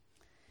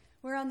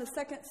We're on the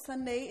second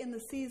Sunday in the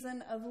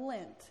season of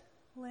Lent.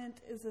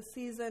 Lent is a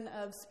season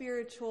of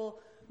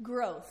spiritual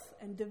growth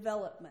and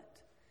development.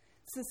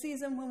 It's a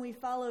season when we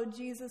follow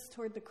Jesus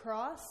toward the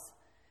cross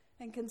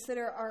and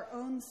consider our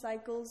own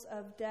cycles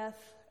of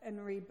death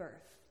and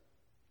rebirth.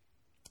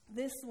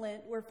 This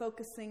Lent, we're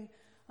focusing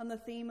on the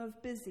theme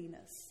of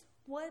busyness.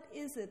 What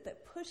is it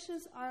that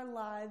pushes our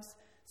lives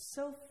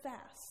so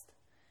fast?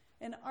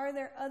 And are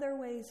there other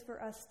ways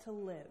for us to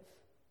live?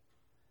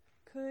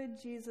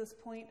 Could Jesus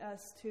point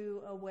us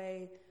to a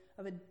way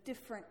of a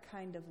different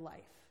kind of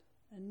life,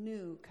 a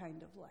new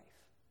kind of life?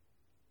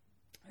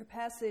 Our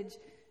passage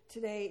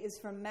today is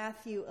from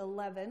Matthew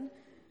 11,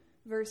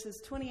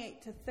 verses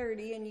 28 to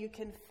 30, and you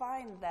can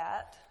find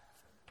that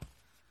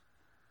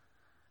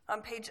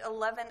on page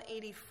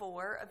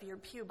 1184 of your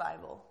Pew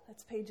Bible.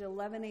 That's page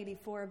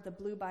 1184 of the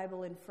blue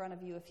Bible in front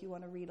of you if you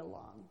want to read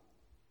along.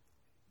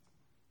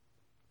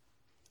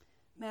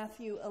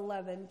 Matthew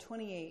 11,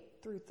 28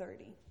 through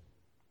 30.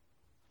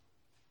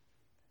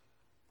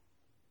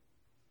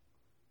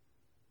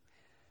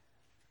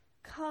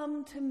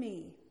 Come to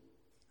me,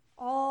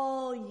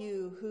 all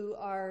you who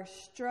are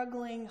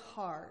struggling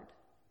hard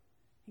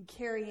and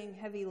carrying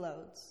heavy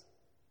loads,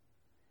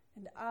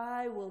 and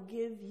I will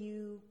give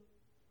you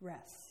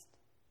rest.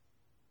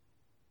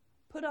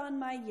 Put on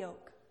my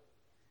yoke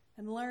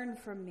and learn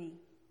from me.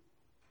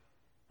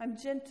 I'm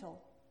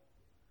gentle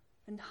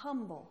and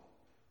humble,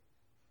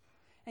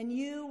 and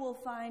you will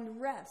find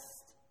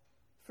rest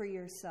for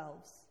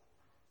yourselves.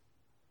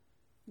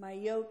 My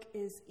yoke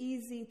is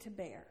easy to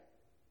bear,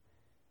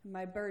 and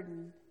my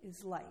burden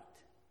is light.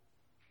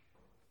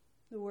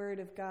 The word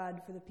of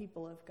God for the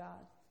people of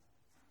God.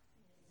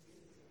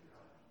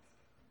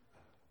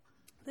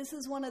 This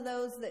is one of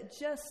those that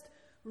just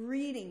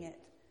reading it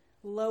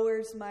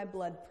lowers my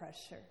blood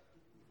pressure.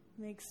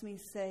 Makes me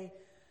say,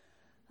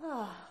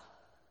 I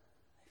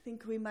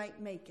think we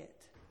might make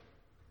it.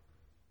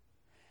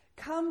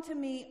 Come to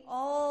me,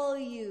 all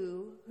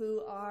you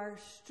who are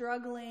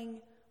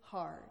struggling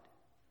hard.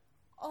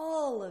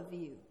 All of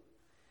you.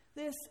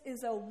 This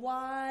is a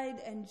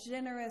wide and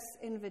generous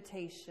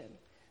invitation.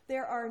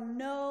 There are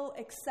no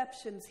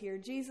exceptions here.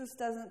 Jesus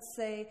doesn't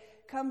say,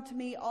 come to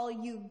me, all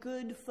you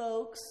good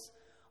folks,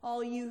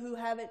 all you who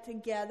have it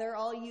together,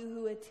 all you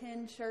who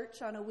attend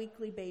church on a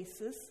weekly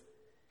basis.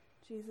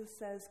 Jesus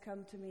says,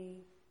 come to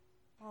me,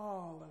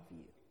 all of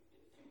you.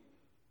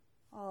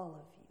 All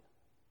of you.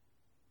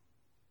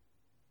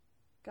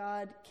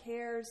 God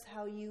cares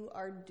how you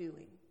are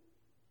doing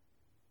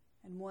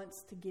and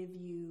wants to give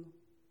you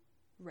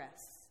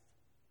rest.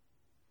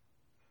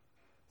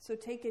 So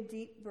take a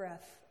deep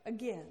breath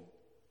again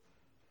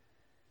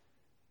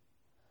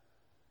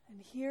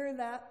and hear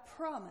that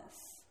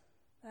promise,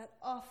 that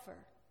offer.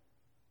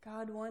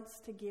 God wants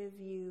to give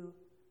you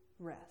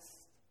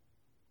rest.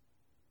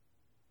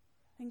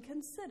 And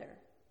consider,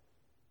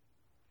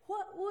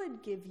 what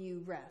would give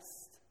you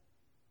rest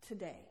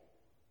today?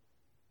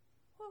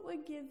 What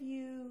would give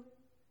you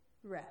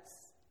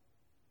rest?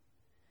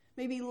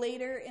 Maybe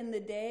later in the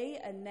day,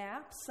 a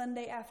nap.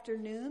 Sunday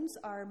afternoons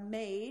are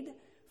made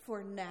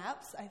for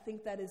naps. I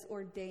think that is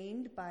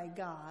ordained by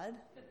God.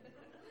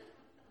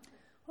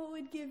 What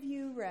would give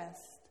you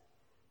rest?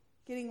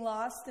 Getting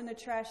lost in a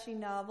trashy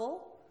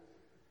novel?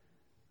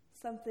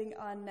 Something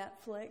on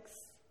Netflix?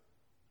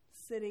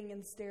 Sitting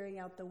and staring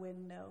out the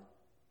window?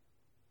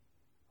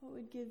 What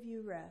would give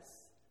you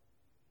rest?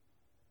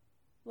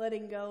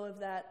 Letting go of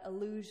that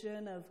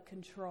illusion of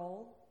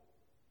control?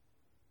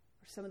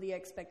 Or some of the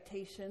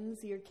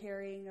expectations you're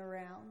carrying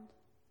around?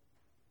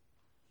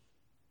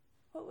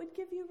 What would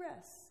give you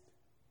rest?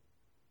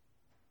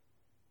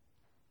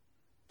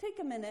 Take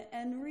a minute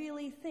and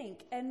really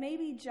think and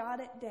maybe jot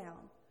it down.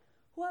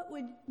 What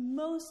would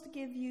most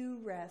give you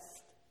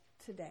rest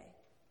today?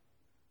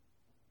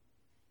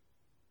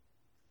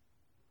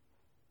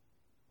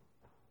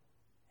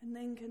 And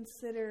then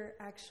consider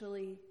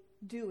actually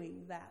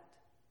doing that.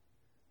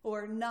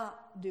 Or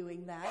not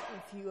doing that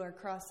if you are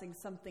crossing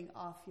something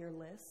off your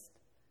list.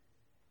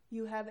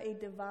 You have a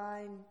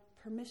divine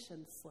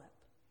permission slip.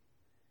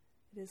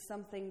 It is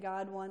something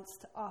God wants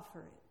to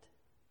offer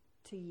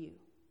it to you.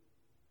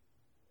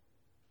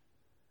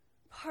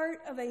 Part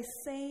of a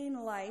sane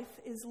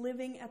life is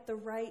living at the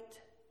right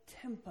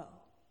tempo,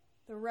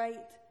 the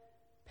right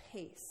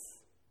pace.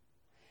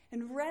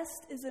 And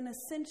rest is an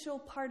essential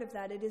part of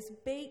that. It is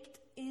baked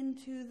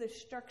into the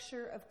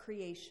structure of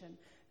creation.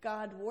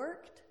 God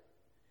worked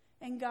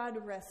and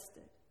God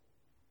rested.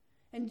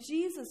 And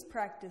Jesus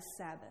practiced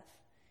Sabbath.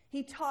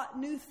 He taught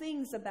new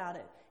things about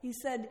it. He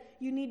said,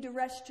 you need to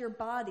rest your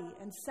body,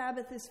 and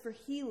Sabbath is for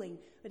healing.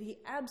 But he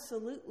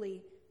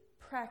absolutely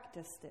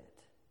practiced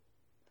it.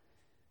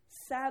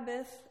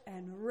 Sabbath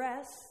and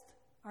rest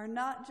are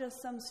not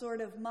just some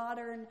sort of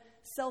modern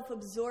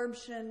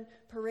self-absorption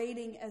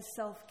parading as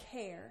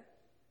self-care.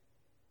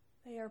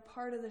 They are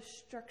part of the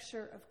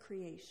structure of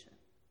creation.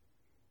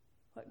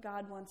 What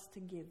God wants to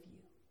give you.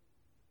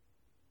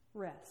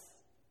 Rest.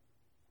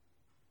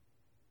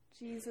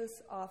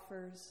 Jesus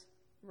offers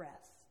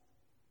rest.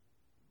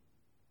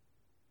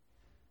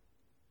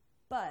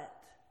 but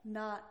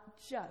not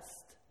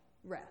just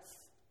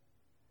rest.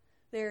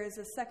 There is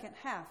a second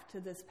half to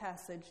this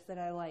passage that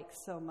I like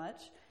so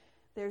much.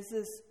 There's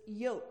this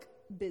yoke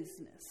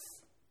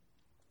business.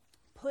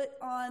 Put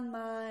on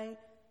my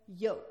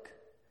yoke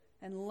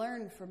and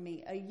learn from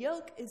me. A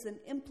yoke is an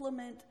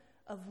implement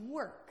of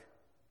work.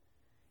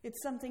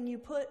 It's something you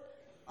put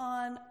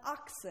on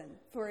oxen,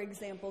 for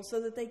example, so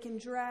that they can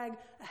drag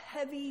a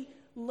heavy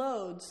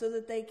load, so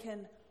that they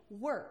can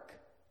work.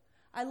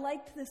 I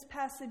liked this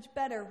passage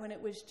better when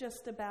it was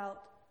just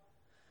about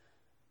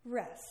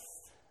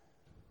rest.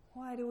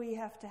 Why do we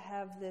have to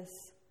have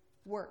this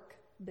work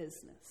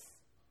business?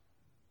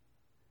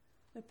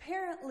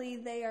 Apparently,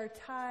 they are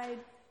tied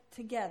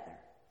together.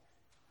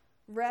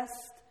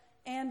 Rest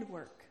and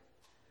work.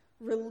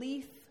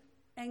 Relief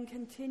and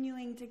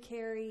continuing to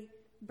carry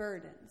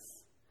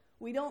burdens.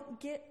 We don't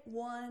get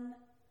one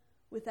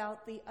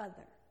without the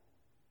other.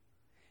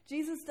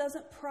 Jesus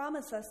doesn't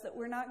promise us that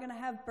we're not going to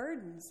have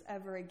burdens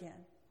ever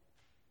again,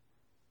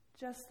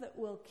 just that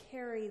we'll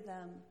carry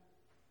them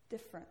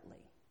differently.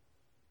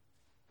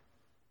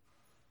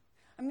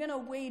 I'm going to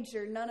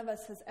wager none of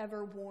us has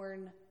ever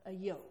worn a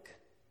yoke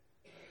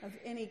of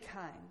any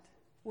kind.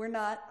 We're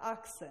not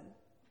oxen.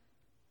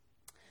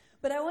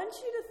 But I want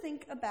you to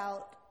think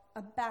about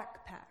a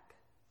backpack.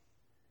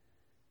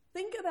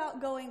 Think about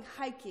going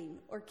hiking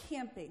or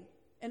camping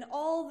and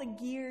all the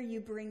gear you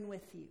bring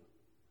with you.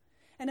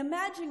 And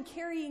imagine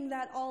carrying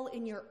that all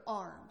in your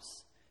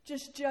arms,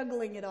 just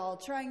juggling it all,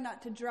 trying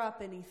not to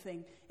drop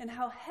anything, and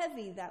how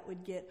heavy that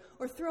would get,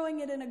 or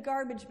throwing it in a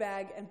garbage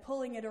bag and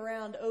pulling it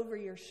around over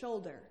your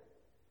shoulder.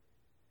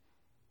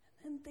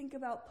 And then think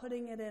about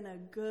putting it in a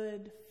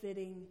good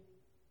fitting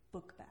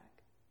book bag.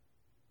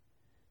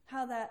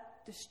 How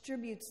that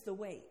distributes the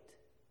weight,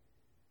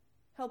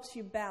 helps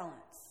you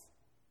balance,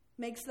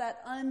 makes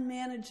that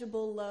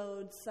unmanageable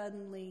load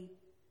suddenly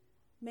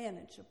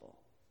manageable.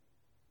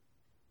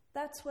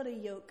 That's what a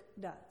yoke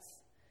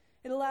does.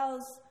 It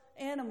allows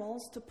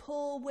animals to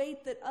pull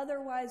weight that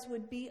otherwise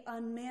would be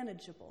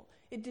unmanageable.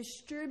 It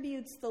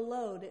distributes the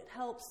load. It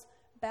helps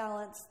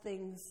balance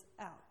things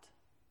out.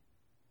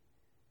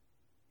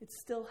 It's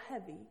still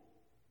heavy,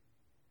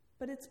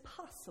 but it's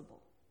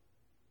possible.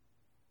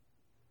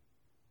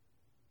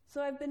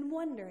 So I've been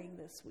wondering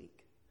this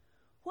week,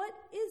 what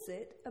is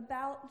it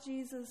about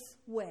Jesus'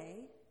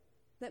 way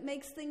that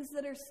makes things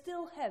that are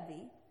still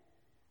heavy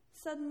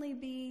suddenly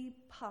be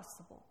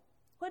possible?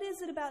 What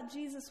is it about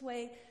Jesus'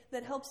 way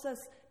that helps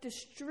us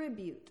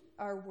distribute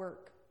our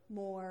work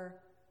more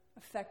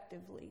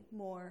effectively,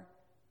 more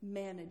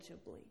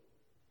manageably?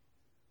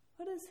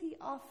 What does he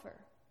offer?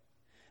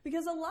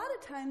 Because a lot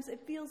of times it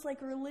feels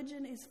like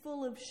religion is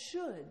full of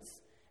shoulds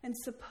and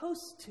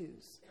supposed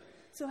tos.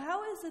 So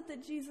how is it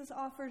that Jesus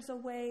offers a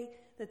way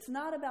that's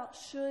not about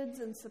shoulds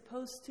and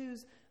supposed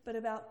tos, but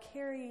about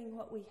carrying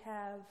what we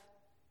have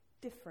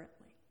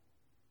differently?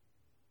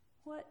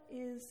 What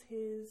is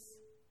his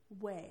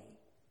way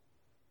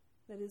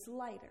that is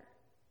lighter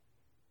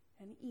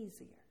and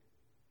easier?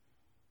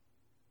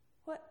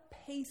 What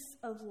pace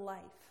of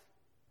life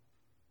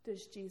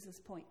does Jesus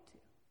point to?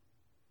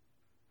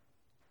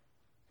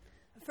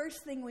 The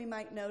first thing we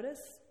might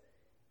notice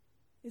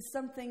is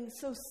something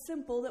so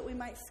simple that we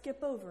might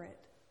skip over it.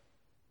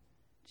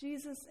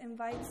 Jesus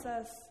invites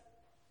us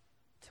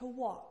to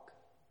walk.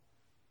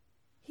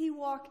 He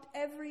walked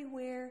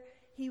everywhere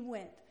he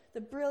went. The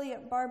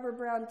brilliant Barbara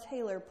Brown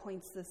Taylor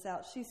points this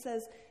out. She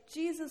says,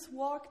 Jesus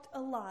walked a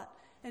lot,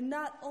 and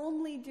not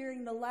only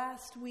during the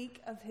last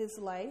week of his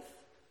life.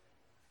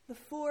 The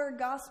 4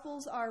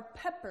 Gospels are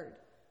peppered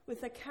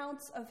with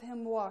accounts of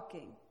him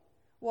walking.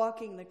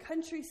 Walking the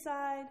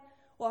countryside,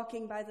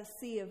 walking by the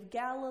Sea of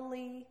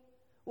Galilee,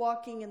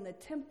 walking in the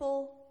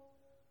temple,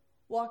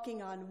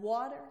 walking on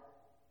water.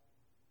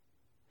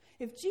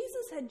 If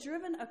Jesus had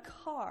driven a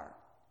car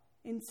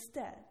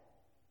instead,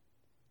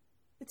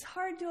 it's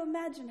hard to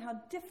imagine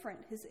how different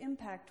his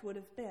impact would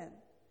have been,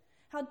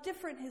 how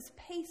different his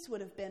pace would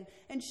have been.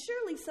 And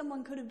surely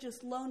someone could have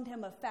just loaned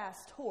him a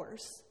fast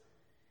horse.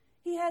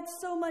 He had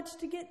so much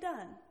to get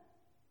done.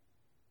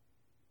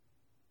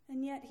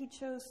 And yet he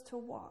chose to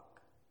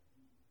walk.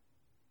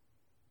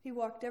 He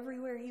walked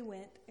everywhere he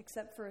went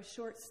except for a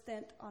short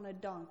stint on a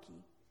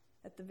donkey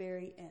at the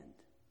very end.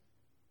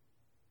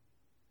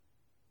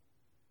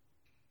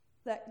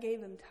 That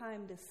gave him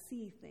time to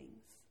see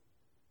things,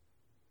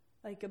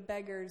 like a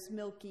beggar's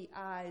milky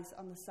eyes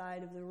on the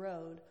side of the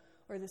road,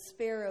 or the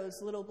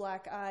sparrow's little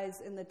black eyes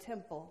in the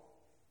temple.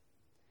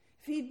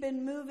 If he'd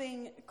been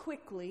moving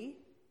quickly,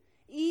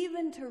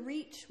 even to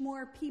reach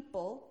more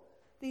people,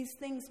 these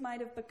things might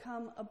have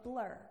become a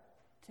blur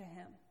to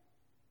him.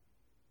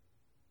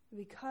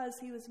 Because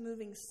he was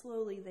moving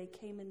slowly, they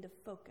came into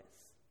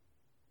focus.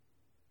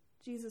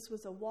 Jesus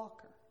was a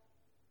walker,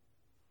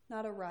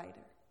 not a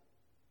rider.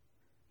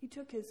 He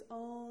took his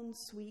own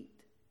sweet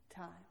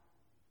time.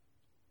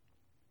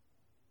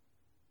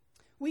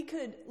 We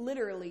could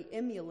literally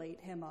emulate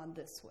him on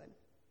this one.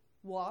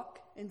 Walk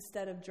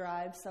instead of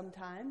drive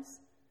sometimes.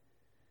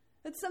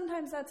 But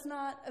sometimes that's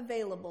not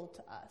available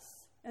to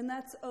us. And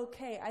that's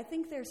okay. I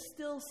think there's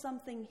still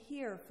something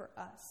here for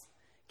us.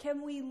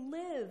 Can we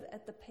live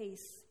at the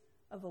pace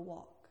of a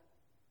walk?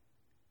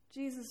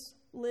 Jesus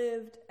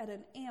lived at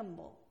an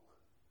amble,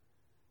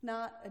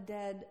 not a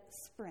dead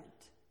sprint.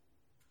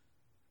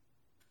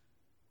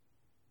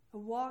 A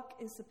walk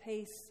is the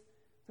pace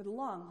for the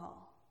long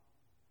haul.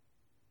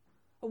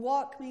 A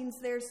walk means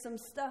there's some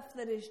stuff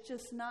that is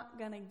just not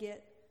going to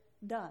get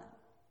done.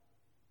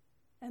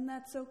 And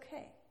that's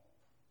okay.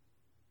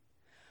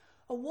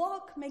 A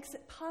walk makes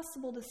it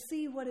possible to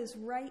see what is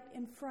right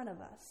in front of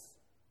us.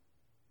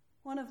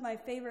 One of my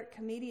favorite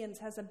comedians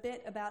has a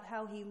bit about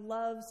how he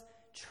loves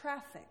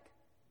traffic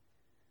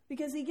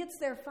because he gets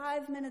there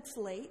 5 minutes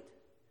late,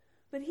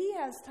 but he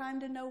has time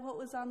to know what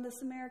was on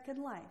This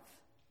American Life.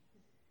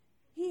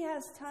 He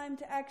has time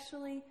to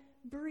actually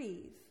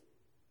breathe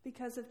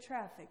because of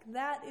traffic.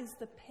 That is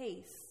the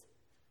pace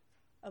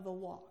of a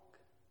walk.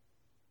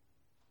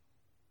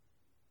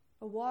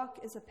 A walk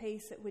is a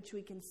pace at which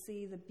we can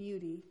see the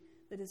beauty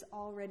that is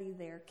already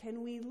there.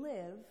 Can we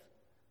live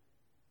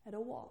at a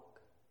walk?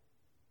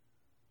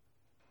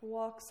 A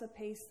walk's a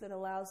pace that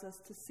allows us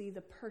to see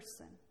the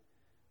person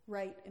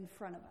right in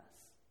front of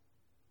us.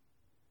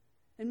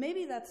 And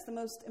maybe that's the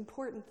most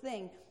important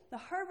thing. The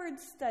Harvard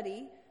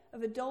study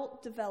of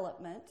adult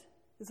development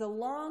is a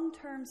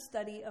long-term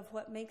study of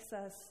what makes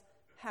us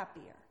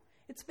happier.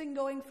 It's been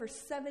going for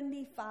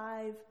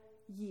 75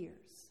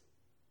 years.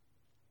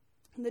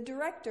 And the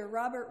director,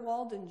 Robert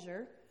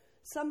Waldinger,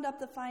 summed up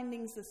the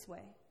findings this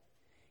way.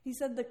 He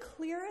said, the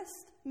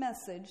clearest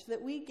message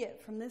that we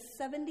get from this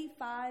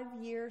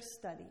 75-year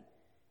study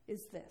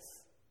is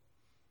this: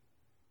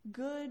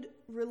 good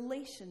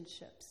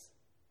relationships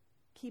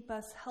keep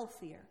us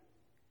healthier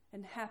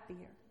and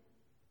happier,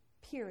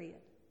 period.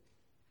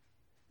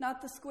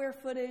 Not the square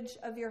footage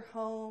of your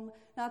home,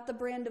 not the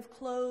brand of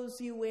clothes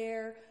you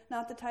wear,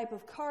 not the type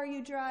of car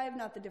you drive,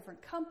 not the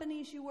different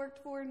companies you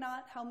worked for,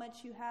 not how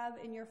much you have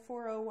in your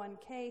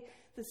 401k.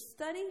 The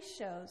study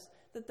shows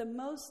that the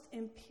most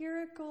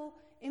empirical,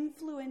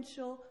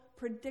 influential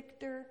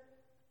predictor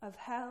of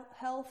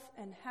health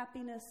and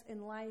happiness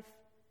in life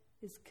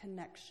is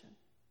connection.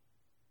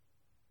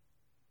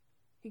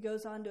 He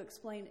goes on to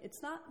explain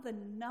it's not the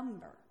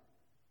number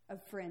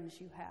of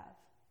friends you have.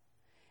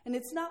 And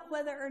it's not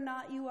whether or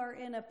not you are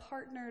in a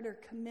partnered or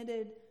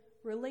committed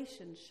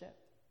relationship.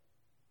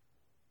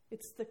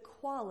 It's the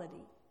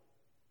quality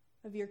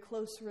of your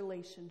close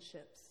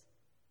relationships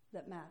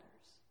that matters.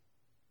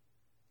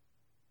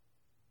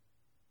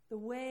 The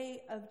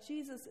way of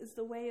Jesus is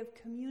the way of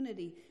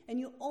community. And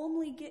you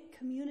only get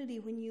community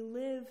when you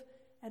live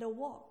at a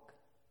walk.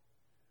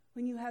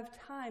 When you have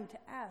time to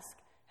ask,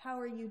 how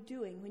are you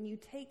doing? When you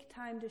take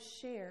time to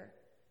share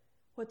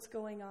what's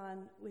going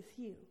on with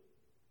you.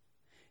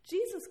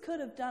 Jesus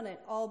could have done it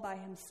all by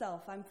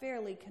himself. I'm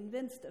fairly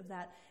convinced of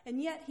that. And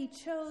yet he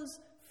chose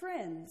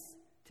friends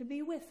to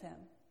be with him.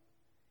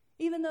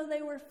 Even though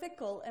they were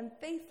fickle and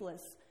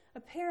faithless,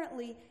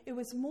 apparently it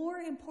was more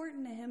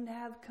important to him to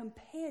have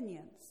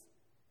companions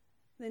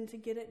than to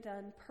get it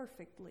done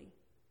perfectly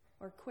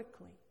or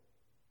quickly.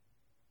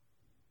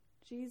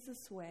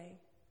 Jesus' way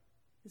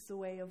is the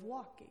way of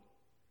walking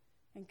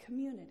and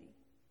community.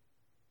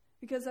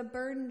 Because a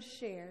burden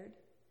shared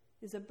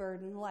is a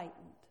burden lightened.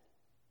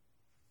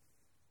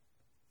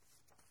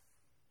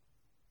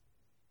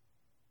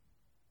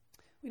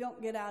 We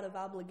don't get out of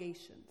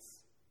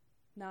obligations,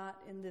 not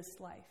in this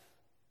life.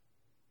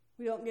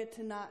 We don't get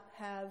to not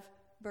have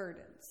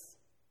burdens,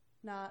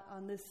 not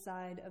on this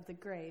side of the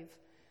grave.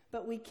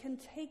 But we can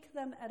take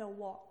them at a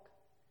walk,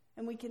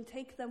 and we can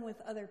take them with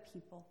other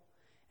people,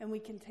 and we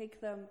can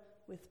take them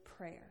with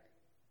prayer.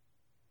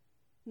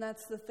 And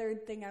that's the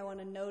third thing I want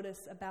to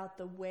notice about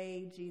the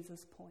way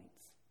Jesus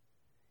points.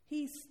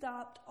 He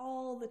stopped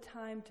all the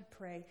time to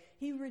pray.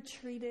 He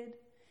retreated.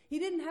 He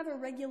didn't have a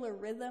regular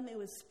rhythm. It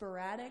was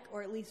sporadic,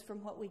 or at least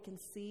from what we can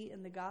see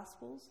in the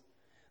Gospels,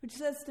 which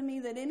says to me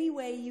that any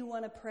way you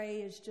want to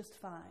pray is just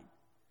fine.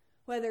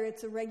 Whether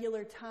it's a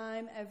regular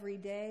time every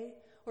day,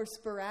 or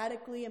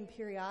sporadically and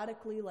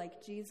periodically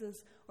like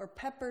Jesus, or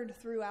peppered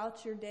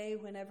throughout your day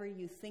whenever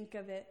you think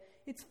of it,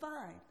 it's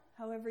fine,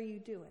 however you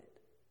do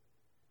it.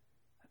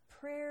 But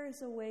prayer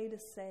is a way to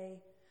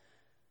say,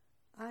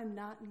 I'm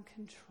not in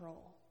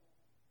control.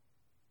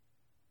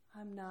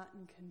 I'm not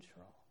in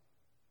control.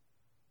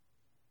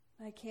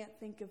 I can't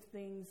think of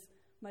things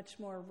much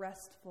more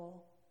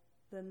restful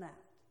than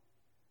that,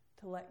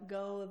 to let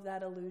go of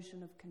that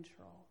illusion of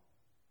control.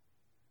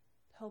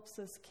 It helps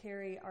us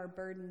carry our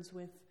burdens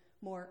with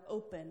more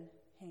open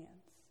hands.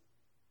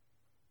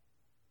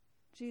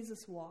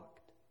 Jesus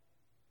walked.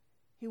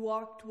 He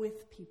walked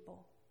with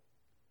people,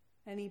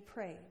 and he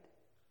prayed.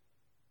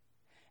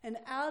 And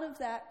out of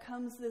that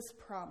comes this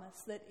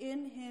promise that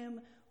in him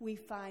we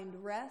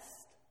find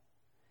rest,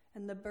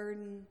 and the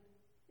burden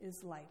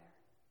is lighter.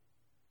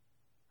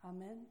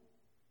 Amen.